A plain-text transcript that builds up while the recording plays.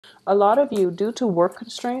A lot of you, due to work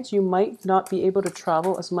constraints, you might not be able to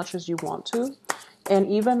travel as much as you want to. And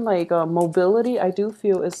even like mobility, I do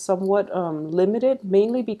feel is somewhat limited,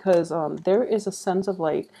 mainly because there is a sense of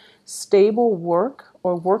like stable work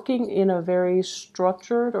or working in a very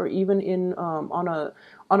structured or even in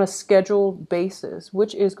on a scheduled basis,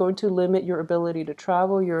 which is going to limit your ability to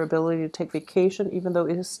travel, your ability to take vacation, even though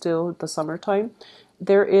it is still the summertime.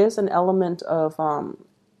 There is an element of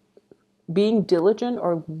being diligent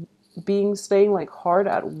or being staying like hard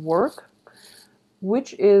at work,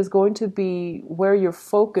 which is going to be where your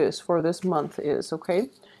focus for this month is, okay?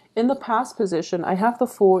 In the past position, I have the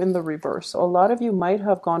Fool in the reverse. So a lot of you might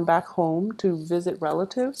have gone back home to visit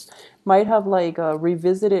relatives, might have like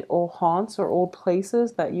revisited old haunts or old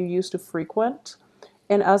places that you used to frequent.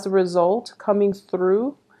 And as a result, coming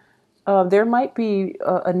through, there might be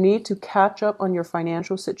a need to catch up on your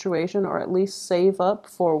financial situation or at least save up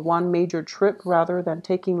for one major trip rather than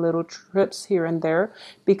taking little trips here and there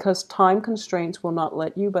because time constraints will not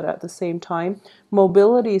let you, but at the same time,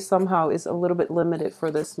 mobility somehow is a little bit limited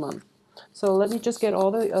for this month. So let me just get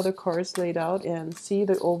all the other cards laid out and see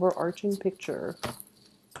the overarching picture.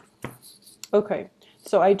 Okay,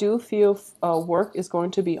 so I do feel work is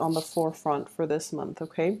going to be on the forefront for this month,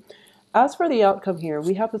 okay? As for the outcome here,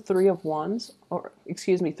 we have the Three of Wands, or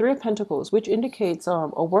excuse me, Three of Pentacles, which indicates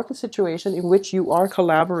a work situation in which you are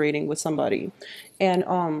collaborating with somebody.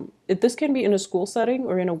 And this can be in a school setting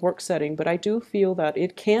or in a work setting, but I do feel that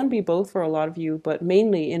it can be both for a lot of you, but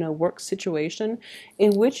mainly in a work situation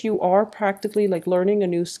in which you are practically like learning a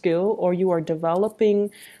new skill or you are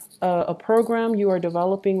developing a program, you are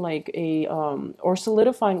developing like a or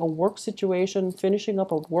solidifying a work situation, finishing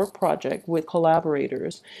up a work project with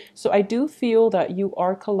collaborators. So I do feel that you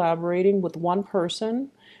are collaborating with one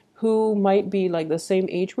person who might be like the same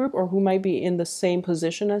age group or who might be in the same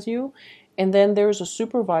position as you. And then there's a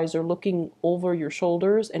supervisor looking over your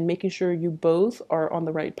shoulders and making sure you both are on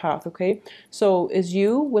the right path, okay? So is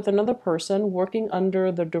you with another person working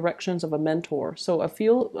under the directions of a mentor. So a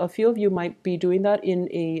few of you might be doing that in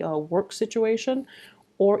a work situation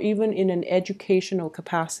or even in an educational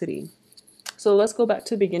capacity. So let's go back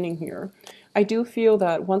to the beginning here. I do feel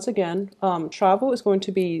that once again, travel is going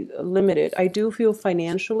to be limited. I do feel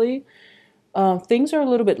financially things are a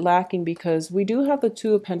little bit lacking because we do have the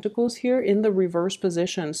Two of Pentacles here in the reverse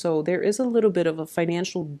position. So there is a little bit of a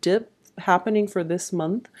financial dip happening for this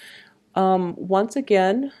month. Once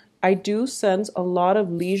again, I do sense a lot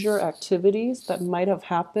of leisure activities that might have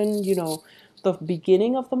happened, you know, the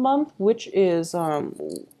beginning of the month, which is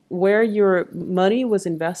where your money was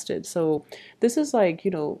invested. So this is like,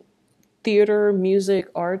 you know, theater, music,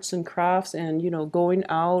 arts and crafts, and, you know, going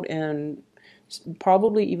out and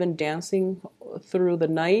probably even dancing through the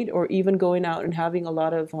night or even going out and having a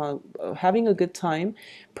lot of having a good time,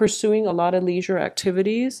 pursuing a lot of leisure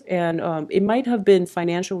activities, and it might have been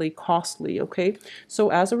financially costly, okay?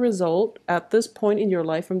 So as a result, at this point in your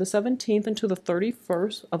life, from the 17th until the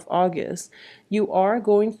 31st of August, you are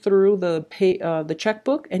going through the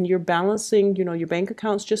checkbook and you're balancing, you know, your bank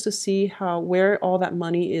accounts just to see how where all that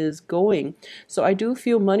money is going. So I do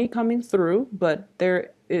feel money coming through, but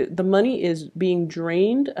the money is being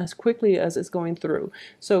drained as quickly as it's going through.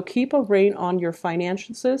 So keep a rein on your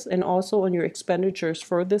finances and also on your expenditures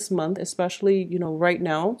for this month, especially, you know, right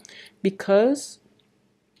now, because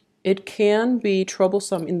it can be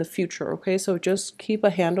troublesome in the future, okay? So just keep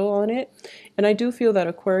a handle on it. And I do feel that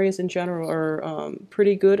Aquarius in general are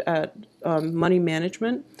pretty good at money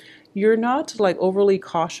management. You're not like overly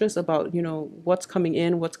cautious about, you know, what's coming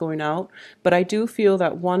in, what's going out. But I do feel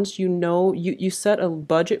that once you know, you set a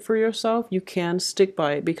budget for yourself, you can stick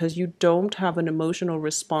by it because you don't have an emotional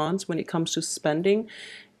response when it comes to spending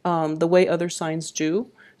the way other signs do.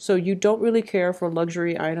 So you don't really care for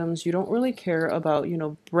luxury items. You don't really care about, you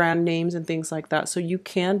know, brand names and things like that. So you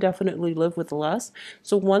can definitely live with less.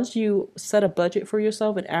 So once you set a budget for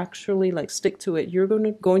yourself and actually like stick to it, you're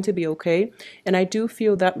going to be okay. And I do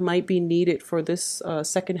feel that might be needed for this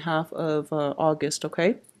second half of August,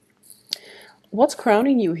 okay? What's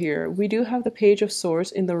crowning you here? We do have the Page of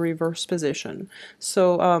Swords in the reverse position.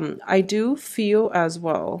 So I do feel as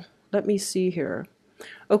well. Let me see here.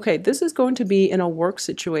 Okay, this is going to be in a work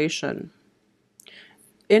situation.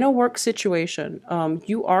 In a work situation,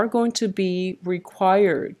 you are going to be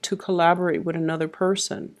required to collaborate with another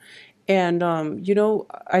person. And, you know,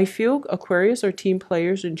 I feel Aquarius are team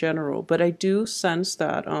players in general, but I do sense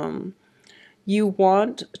that you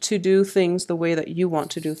want to do things the way that you want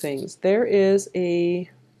to do things. There is a,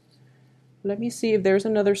 let me see if there's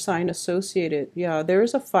another sign associated. Yeah, there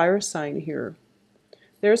is a fire sign here.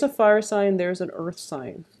 There's a fire sign, there's an earth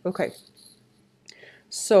sign. Okay.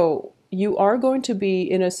 So you are going to be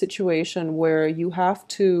in a situation where you have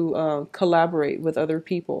to collaborate with other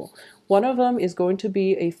people. One of them is going to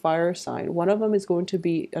be a fire sign. One of them is going to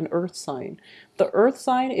be an earth sign. The earth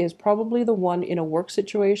sign is probably the one in a work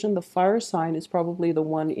situation. The fire sign is probably the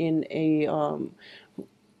one in a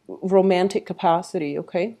romantic capacity,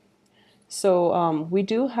 okay? So we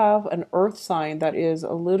do have an earth sign that is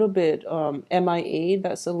a little bit MIA,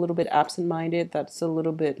 that's a little bit absent-minded, that's a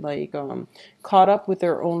little bit like caught up with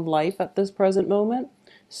their own life at this present moment.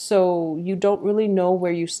 So you don't really know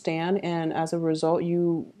where you stand, and as a result,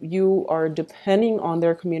 you are depending on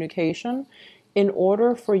their communication in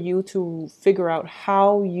order for you to figure out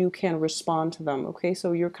how you can respond to them. Okay,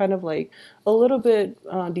 so you're kind of like a little bit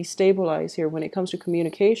destabilized here when it comes to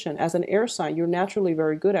communication. As an air sign, you're naturally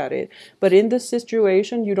very good at it, but in this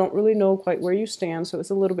situation, you don't really know quite where you stand, so it's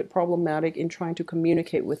a little bit problematic in trying to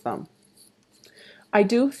communicate with them. I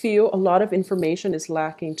do feel a lot of information is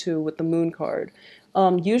lacking too with the moon card.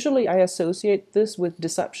 Usually I associate this with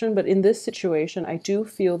deception, but in this situation, I do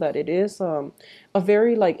feel that it is a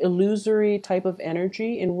very like illusory type of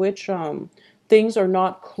energy in which things are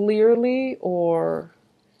not clearly or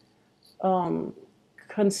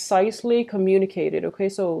concisely communicated. Okay,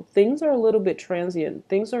 so things are a little bit transient.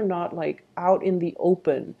 Things are not like out in the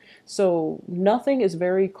open. So nothing is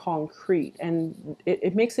very concrete, and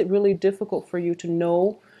it makes it really difficult for you to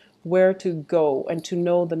know where to go and to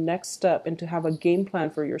know the next step and to have a game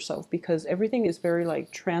plan for yourself, because everything is very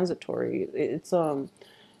like transitory. It's a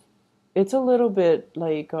little bit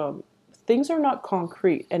like things are not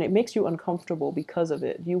concrete, and it makes you uncomfortable because of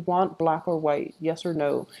it. You want black or white, yes or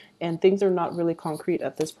no, and things are not really concrete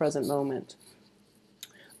at this present moment.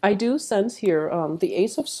 I do sense here the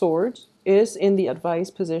Ace of Swords is in the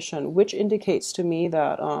advice position, which indicates to me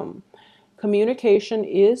that communication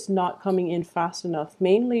is not coming in fast enough,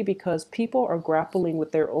 mainly because people are grappling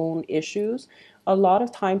with their own issues. A lot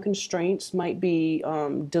of time constraints might be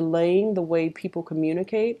delaying the way people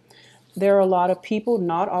communicate. There are a lot of people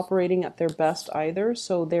not operating at their best either,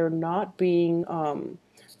 so they're not being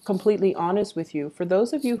completely honest with you. For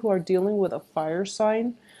those of you who are dealing with a fire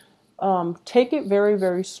sign, take it very,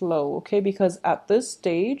 very slow, okay? Because at this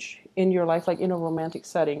stage in your life, like in a romantic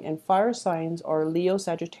setting, and fire signs are Leo,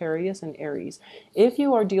 Sagittarius, and Aries. If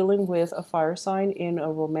you are dealing with a fire sign in a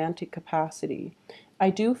romantic capacity,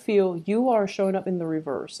 I do feel you are showing up in the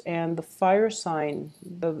reverse, and the fire sign,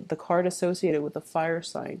 the card associated with the fire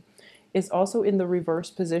sign, is also in the reverse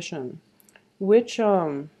position, which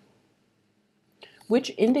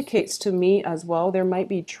which indicates to me as well there might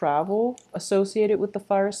be travel associated with the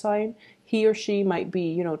fire sign. He or she might be,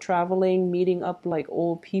 you know, traveling, meeting up like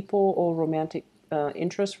old people, old romantic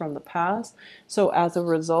interests from the past. So as a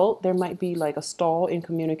result, there might be like a stall in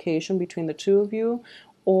communication between the two of you.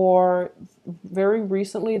 Or very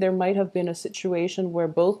recently, there might have been a situation where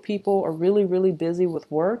both people are really, really busy with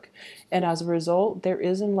work. And as a result, there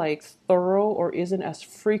isn't like thorough or isn't as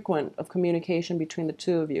frequent of communication between the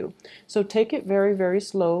two of you. So take it very, very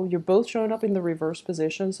slow. You're both showing up in the reverse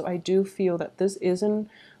position. So I do feel that this isn't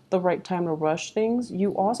the right time to rush things.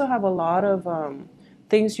 You also have a lot of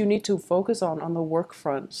things you need to focus on the work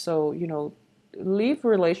front. So, you know, leave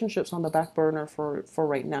relationships on the back burner for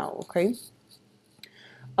right now, okay?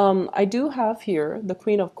 I do have here the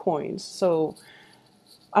Queen of Coins. So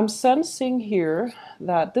I'm sensing here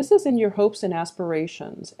that this is in your hopes and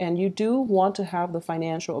aspirations, and you do want to have the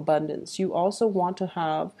financial abundance. You also want to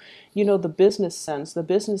have, you know, the business sense, the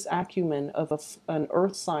business acumen of an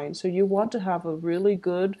earth sign. So you want to have a really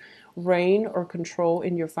good reign or control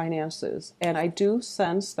in your finances. And I do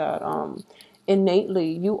sense that innately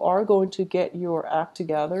you are going to get your act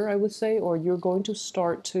together, I would say, or you're going to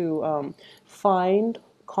start to find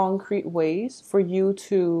concrete ways for you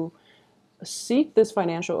to seek this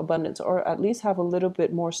financial abundance, or at least have a little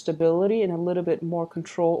bit more stability and a little bit more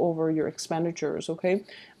control over your expenditures, okay?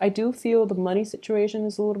 I do feel the money situation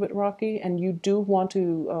is a little bit rocky, and you do want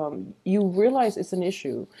to, you realize it's an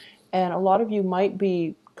issue, and a lot of you might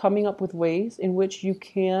be coming up with ways in which you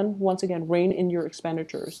can, once again, rein in your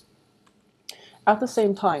expenditures. At the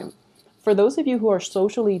same time, for those of you who are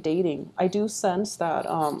socially dating, I do sense that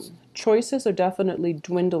choices are definitely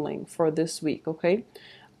dwindling for this week, okay?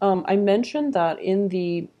 I mentioned that in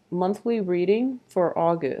the monthly reading for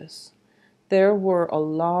August, there were a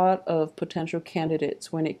lot of potential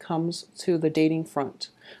candidates when it comes to the dating front.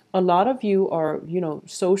 A lot of you are, you know,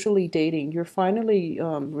 socially dating. You're finally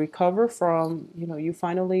recover from, you know,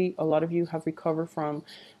 a lot of you have recovered from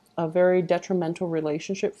a very detrimental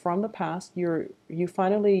relationship from the past. You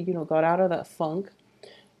finally, you know, got out of that funk,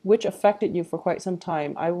 which affected you for quite some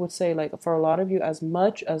time. I would say, like, for a lot of you, as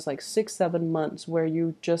much as like 6 7 months, where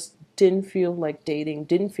you just didn't feel like dating,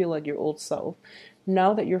 didn't feel like your old self.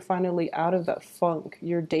 Now that you're finally out of that funk,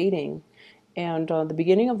 you're dating. And the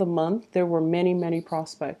beginning of the month, there were many, many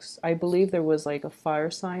prospects. I believe there was like a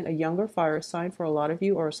fire sign, a younger fire sign for a lot of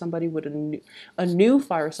you, or somebody with a new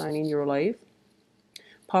fire sign in your life,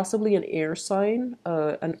 possibly an air sign,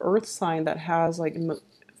 an earth sign that has like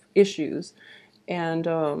issues. And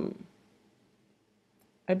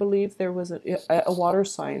I believe there was a water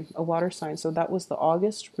sign, a water sign. So that was the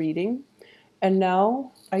August reading. And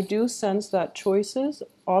now I do sense that choices,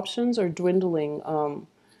 options are dwindling.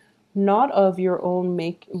 Not of your own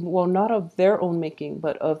well, not of their own making,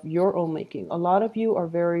 but of your own making. A lot of you are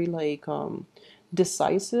very like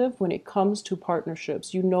decisive when it comes to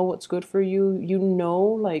partnerships. You know what's good for you. You know,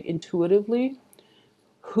 like intuitively,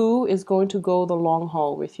 who is going to go the long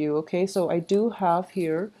haul with you. Okay, so I do have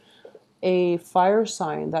here a fire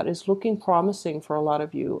sign that is looking promising for a lot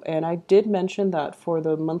of you. And I did mention that for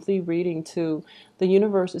the monthly reading too. The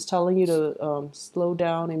universe is telling you to slow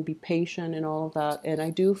down and be patient and all of that. And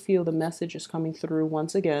I do feel the message is coming through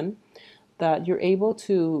once again, that you're able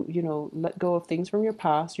to, you know, let go of things from your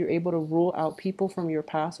past. You're able to rule out people from your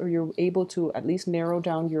past, or you're able to at least narrow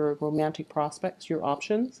down your romantic prospects, your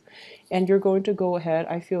options. And you're going to go ahead,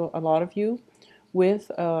 I feel a lot of you,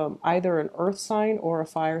 with either an earth sign or a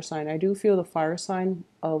fire sign. I do feel the fire sign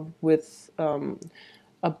with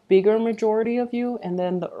a bigger majority of you, and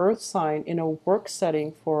then the earth sign in a work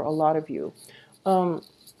setting for a lot of you.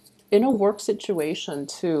 In a work situation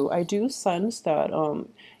too, I do sense that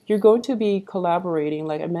you're going to be collaborating,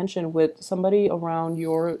 like I mentioned, with somebody around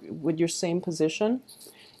with your same position,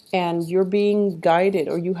 and you're being guided,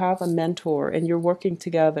 or you have a mentor and you're working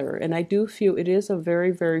together. And I do feel it is a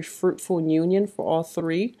very, very fruitful union for all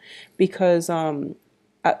three, because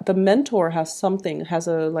the mentor has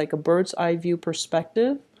a like a bird's eye view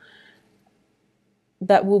perspective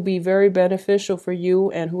that will be very beneficial for you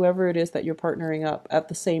and whoever it is that you're partnering up. At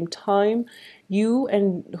the same time, you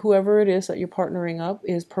and whoever it is that you're partnering up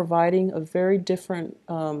is providing a very different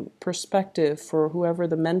perspective for whoever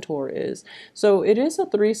the mentor is. So it is a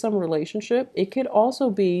threesome relationship. It could also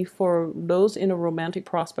be for those in a romantic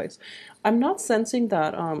prospects. I'm not sensing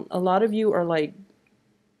that a lot of you are like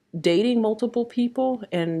dating multiple people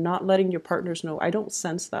and not letting your partners know. I don't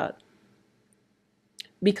sense that,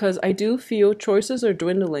 because I do feel choices are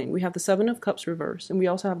dwindling. We have the Seven of Cups reversed, and we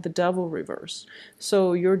also have the Devil reversed.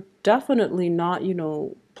 So you're definitely not, you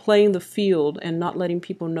know, playing the field and not letting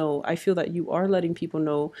people know. I feel that you are letting people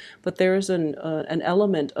know, but there is an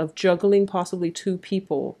element of juggling possibly two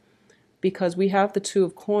people, because we have the Two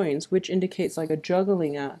of Coins, which indicates like a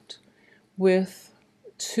juggling act with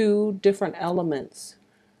two different elements.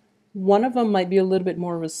 One of them might be a little bit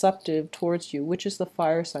more receptive towards you, which is the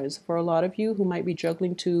fire signs. For a lot of you who might be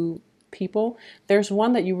juggling two people, there's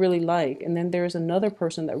one that you really like, and then there's another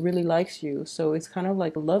person that really likes you. So it's kind of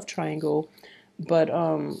like a love triangle, but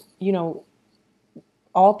you know,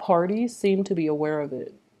 all parties seem to be aware of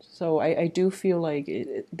it. So I do feel like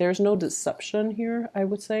there's no deception here, I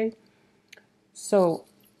would say. So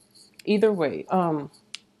either way,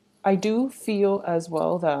 I do feel as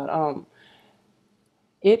well that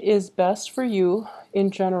it is best for you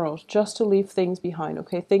in general just to leave things behind,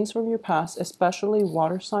 okay? Things from your past, especially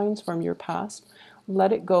water signs from your past,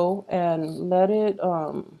 let it go and let it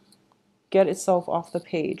get itself off the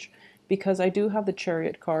page. Because I do have the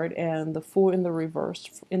Chariot card and the Fool in the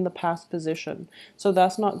reverse in the past position. So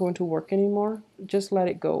that's not going to work anymore. Just let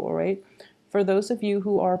it go, all right? For those of you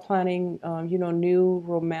who are planning, you know, new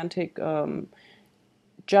romantic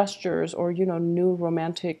gestures, or you know, new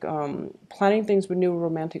romantic planning things with new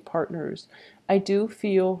romantic partners, I do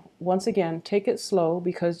feel, once again, take it slow,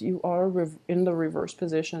 because you are in the reverse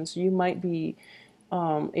position, so you might be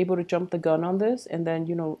able to jump the gun on this, and then,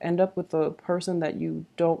 you know, end up with a person that you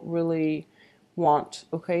don't really want.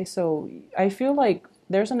 Okay, so I feel like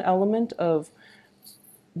there's an element of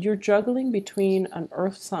you're juggling between an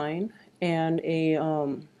earth sign and a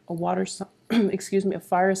water sign excuse me, a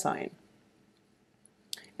fire sign.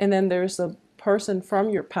 And then there's a person from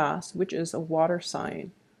your past, which is a water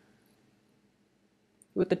sign,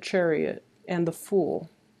 with the Chariot and the Fool.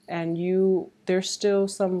 And there's still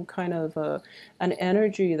some kind of an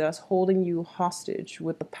energy that's holding you hostage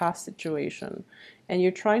with the past situation. And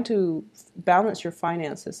you're trying to balance your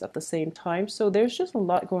finances at the same time. So there's just a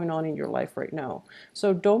lot going on in your life right now.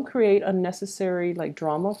 So don't create unnecessary like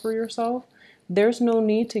drama for yourself. There's no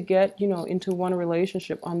need to get, you know, into one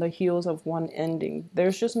relationship on the heels of one ending.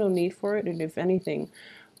 There's just no need for it. And if anything,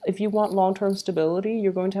 if you want long-term stability,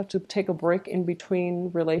 you're going to have to take a break in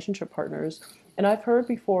between relationship partners. And I've heard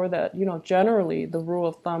before that, generally the rule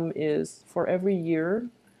of thumb is for every year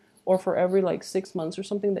or for every like 6 months or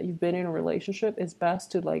something that you've been in a relationship, it's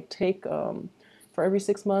best to like take, for every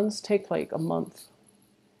 6 months, take like a month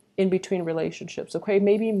in between relationships, okay?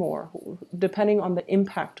 Maybe more, depending on the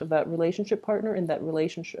impact of that relationship partner in that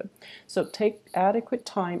relationship. So take adequate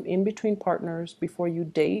time in between partners before you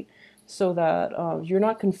date so that you're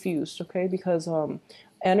not confused, okay? Because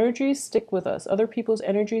energies stick with us. Other people's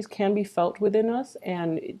energies can be felt within us,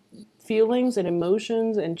 and feelings and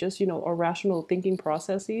emotions and just, irrational thinking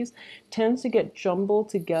processes tends to get jumbled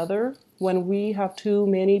together when we have too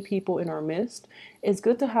many people in our midst. It's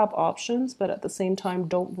good to have options, but at the same time,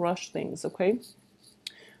 don't rush things, okay?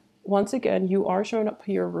 Once again, you are showing up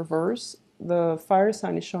here reverse. The fire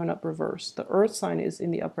sign is showing up reverse. The earth sign is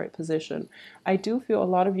in the upright position. I do feel a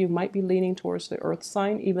lot of you might be leaning towards the earth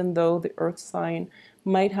sign, even though the earth sign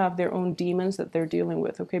might have their own demons that they're dealing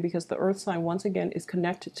with, okay? Because the earth sign, once again, is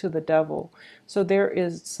connected to the devil. So there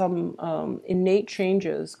is some innate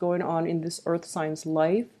changes going on in this earth sign's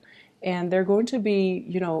life. And they're going to be,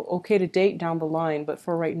 okay to date down the line. But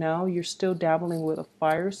for right now, you're still dabbling with a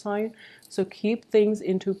fire sign. So keep things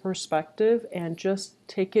into perspective and just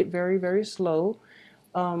take it very, very slow.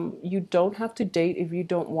 You don't have to date if you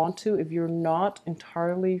don't want to. If you're not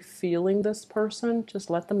entirely feeling this person, just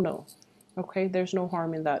let them know. Okay, there's no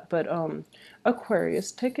harm in that. But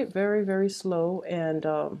Aquarius, take it very, very slow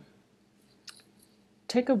and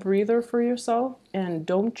take a breather for yourself and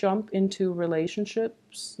don't jump into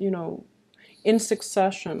relationships, in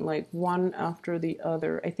succession, like one after the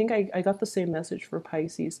other. I think I got the same message for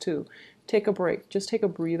Pisces too. Take a break, just take a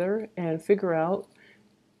breather and figure out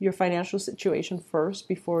your financial situation first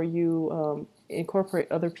before you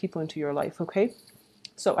incorporate other people into your life, okay?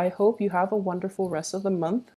 So I hope you have a wonderful rest of the month.